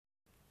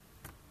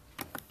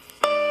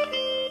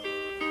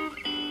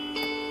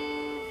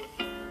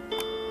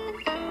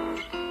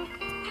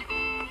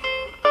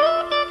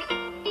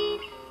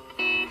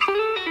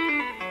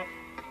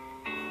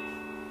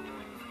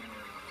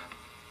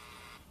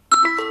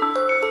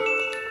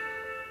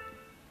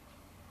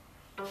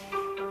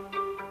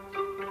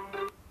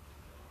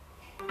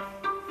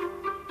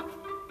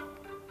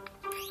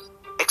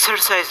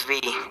Exercise B,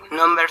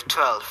 number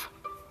 12.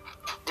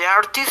 The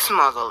artist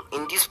model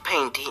in this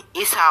painting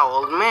is an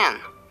old man.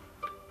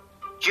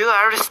 You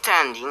are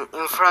standing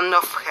in front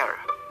of her.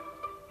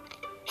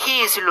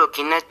 He is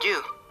looking at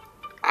you,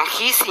 and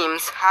he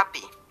seems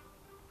happy.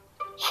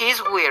 He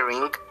is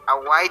wearing a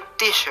white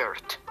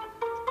t-shirt.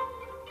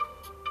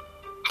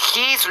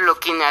 He is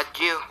looking at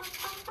you.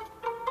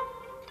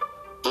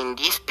 In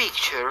this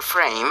picture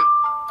frame,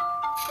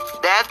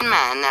 that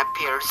man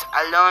appears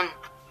alone.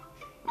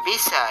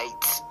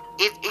 Besides,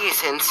 it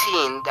isn't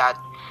seen that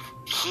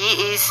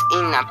he is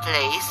in a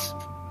place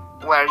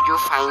where you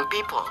find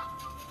people.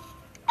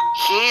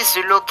 He is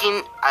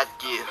looking at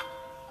you.